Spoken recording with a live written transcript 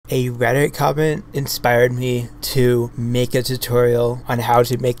A Reddit comment inspired me to make a tutorial on how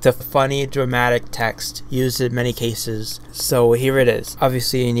to make the funny dramatic text used in many cases. So here it is.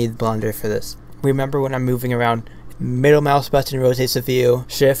 Obviously you need Blender for this. Remember when I'm moving around, middle mouse button rotates the view,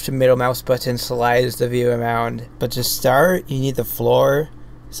 shift middle mouse button slides the view around. But to start you need the floor,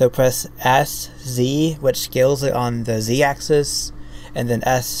 so press SZ, which scales it on the Z axis, and then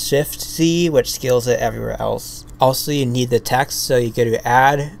S shift Z, which scales it everywhere else. Also you need the text, so you go to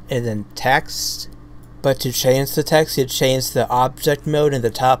add and then text. But to change the text, you change the object mode in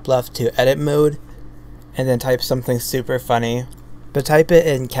the top left to edit mode, and then type something super funny. But type it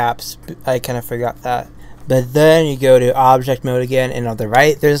in caps, I kind of forgot that. But then you go to object mode again, and on the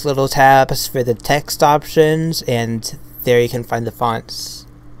right there's little tabs for the text options, and there you can find the fonts.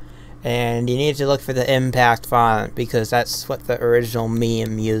 And you need to look for the impact font because that's what the original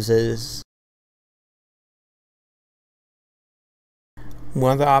meme uses.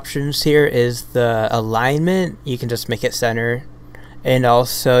 One of the options here is the alignment. You can just make it center, and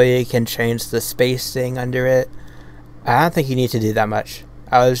also you can change the spacing under it. I don't think you need to do that much.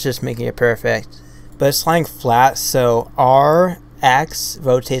 I was just making it perfect. But it's lying flat, so RX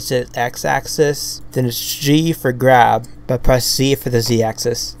rotates it X-axis, then it's G for grab, but press Z for the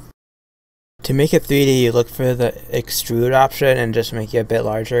Z-axis. To make it 3D, you look for the extrude option and just make it a bit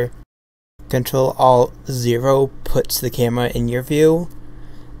larger. Ctrl-Alt-0 puts the camera in your view,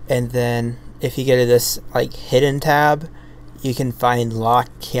 and then if you go to this like hidden tab, you can find lock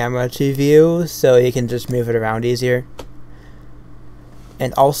camera to view, so you can just move it around easier.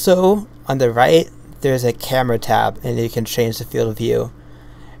 And also on the right there's a camera tab, and you can change the field of view.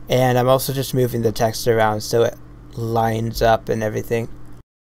 And I'm also just moving the text around so it lines up and everything.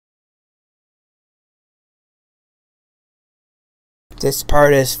 This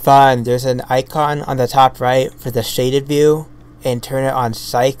part is fun. There's an icon on the top right for the shaded view, and turn it on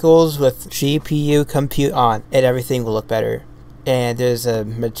cycles with GPU compute on, and everything will look better. And there's a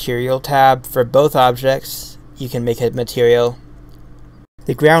material tab for both objects. You can make it material.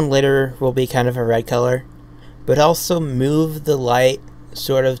 The ground later will be kind of a red color, but also move the light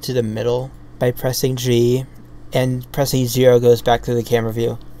sort of to the middle by pressing G, and pressing 0 goes back to the camera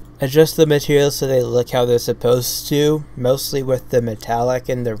view. Adjust the materials so they look how they're supposed to, mostly with the metallic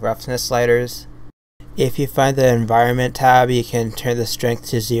and the roughness sliders. If you find the environment tab, you can turn the strength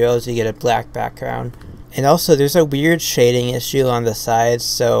to 0 to get a black background. And also there's a weird shading issue on the sides,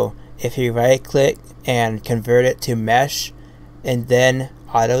 so if you right click and convert it to mesh and then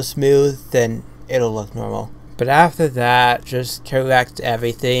auto smooth, then it'll look normal. But after that, just correct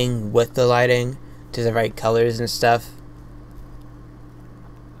everything with the lighting to the right colors and stuff.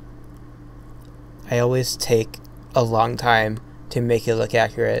 I always take a long time to make it look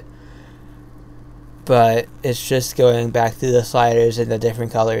accurate, but it's just going back through the sliders in the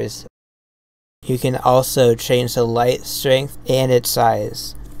different colors. You can also change the light strength and its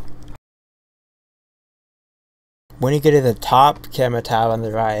size. When you go to the top camera tab on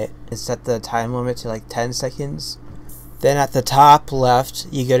the right, and set the time limit to like 10 seconds. Then at the top left,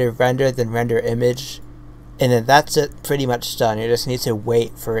 you go to render, then render image, and then that's it, pretty much done. You just need to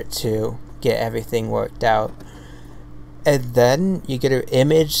wait for it to get everything worked out. And then you go to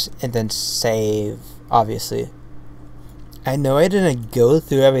image and then save, obviously. I know I didn't go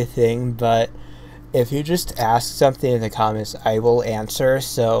through everything, but if you just ask something in the comments, I will answer,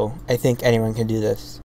 so I think anyone can do this.